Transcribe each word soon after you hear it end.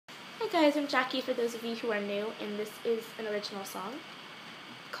guys, I'm Jackie for those of you who are new, and this is an original song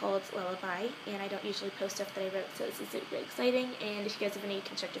called Lullaby, and I don't usually post stuff that I wrote, so this is super exciting, and if you guys have any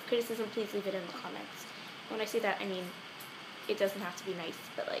constructive criticism, please leave it in the comments. When I say that, I mean, it doesn't have to be nice,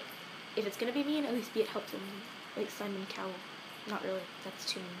 but like, if it's gonna be mean, at least be it helpful mean. Like Simon Cowell. Not really, that's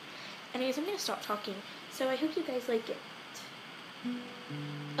too mean. Anyways, I'm gonna stop talking, so I hope you guys like it.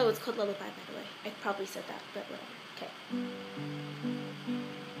 Oh, it's called Lullaby, by the way. I probably said that, but whatever. Okay.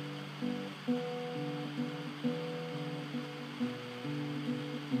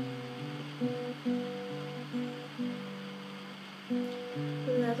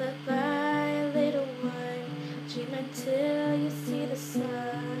 Lullaby, little one, dream until you see the sun,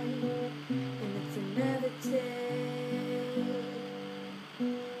 and it's another day.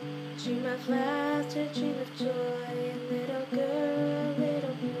 Dream of laughter, dream of joy, little girl,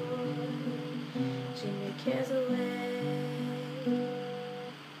 little boy, dream your cares away.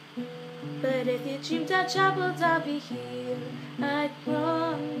 But if you dreamed out troubled, I'll be here, I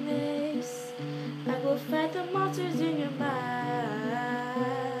promise. I will fight the monsters in your mind.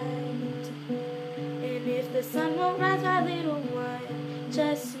 And if the sun won't rise, my little one,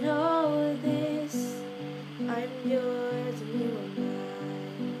 just know this, I'm yours and you are mine.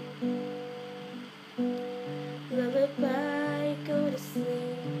 Lullaby, go to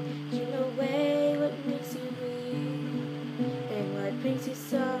sleep, dream away what makes you weep and what brings you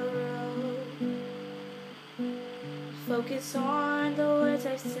sorrow. Focus on the words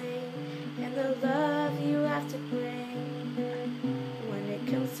I sing and the love you have to bring when it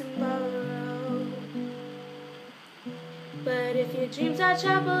comes tomorrow. But if your dreams are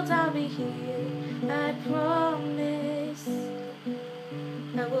troubled, I'll be here, I promise.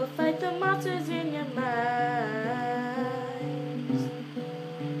 I will fight the monsters in your mind.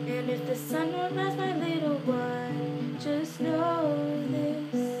 And if the sun won't rise, my little one, just know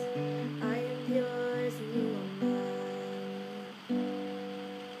this, I am yours and you are mine.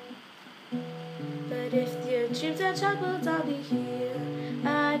 But if your dreams are troubled, I'll be here,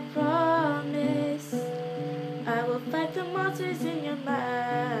 I promise. I will fight the monsters in your mind.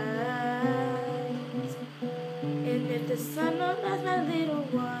 And if the sun won't rise, my little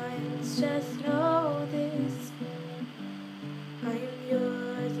ones, just know this, I am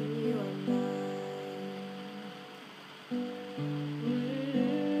yours and you are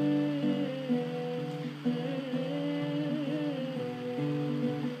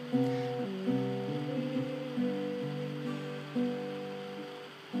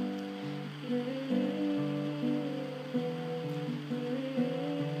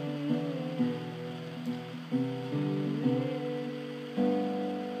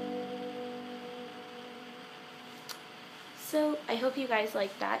So, I hope you guys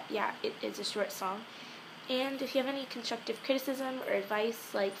like that. Yeah, it is a short song. And if you have any constructive criticism or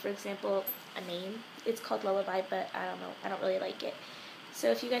advice, like, for example, a name, it's called Lullaby, but I don't know, I don't really like it.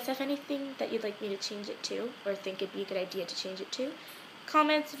 So if you guys have anything that you'd like me to change it to, or think it'd be a good idea to change it to,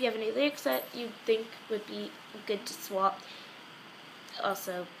 comments if you have any lyrics that you think would be good to swap,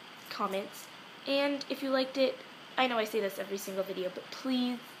 also comments. And if you liked it, I know I say this every single video, but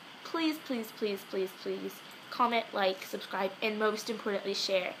please, please, please, please, please, please, comment, like, subscribe, and most importantly,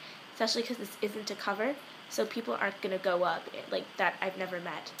 share. Especially because this isn't a cover, so people aren't going to go up, like, that I've never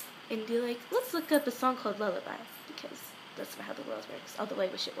met, and be like, let's look up a song called Lullaby, because that's not how the world works, although I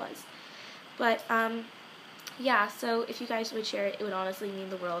wish it was. But, yeah, so if you guys would share it, it would honestly mean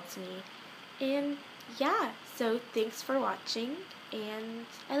the world to me. And, yeah, so thanks for watching, and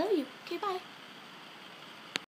I love you. Okay, bye.